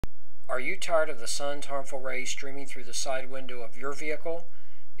Are you tired of the sun's harmful rays streaming through the side window of your vehicle?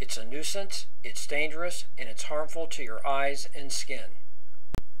 It's a nuisance, it's dangerous, and it's harmful to your eyes and skin.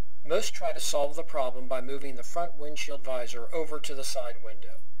 Most try to solve the problem by moving the front windshield visor over to the side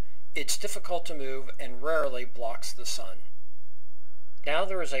window. It's difficult to move and rarely blocks the sun. Now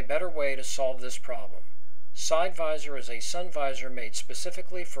there is a better way to solve this problem. SideVisor is a sun visor made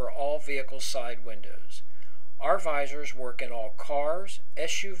specifically for all vehicle side windows. Our visors work in all cars,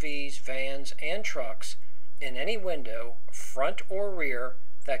 SUVs, vans, and trucks in any window, front or rear,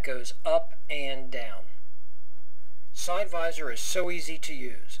 that goes up and down. SideVisor is so easy to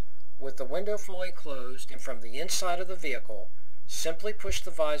use. With the window fully closed and from the inside of the vehicle, simply push the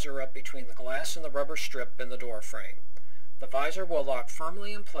visor up between the glass and the rubber strip in the door frame. The visor will lock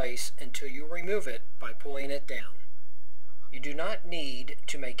firmly in place until you remove it by pulling it down. You do not need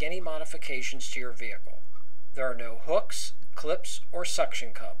to make any modifications to your vehicle. There are no hooks, clips, or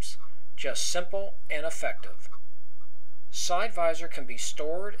suction cups, just simple and effective. SideVisor can be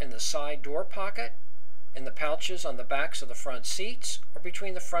stored in the side door pocket, in the pouches on the backs of the front seats, or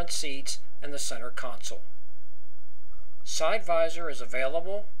between the front seats and the center console. SideVisor is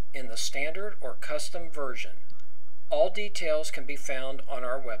available in the standard or custom version. All details can be found on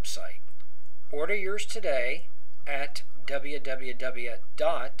our website. Order yours today at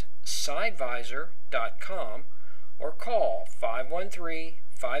www.sidevisor.com or call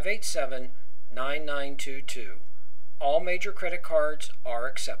 513-587-9922. All major credit cards are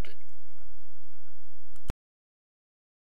accepted.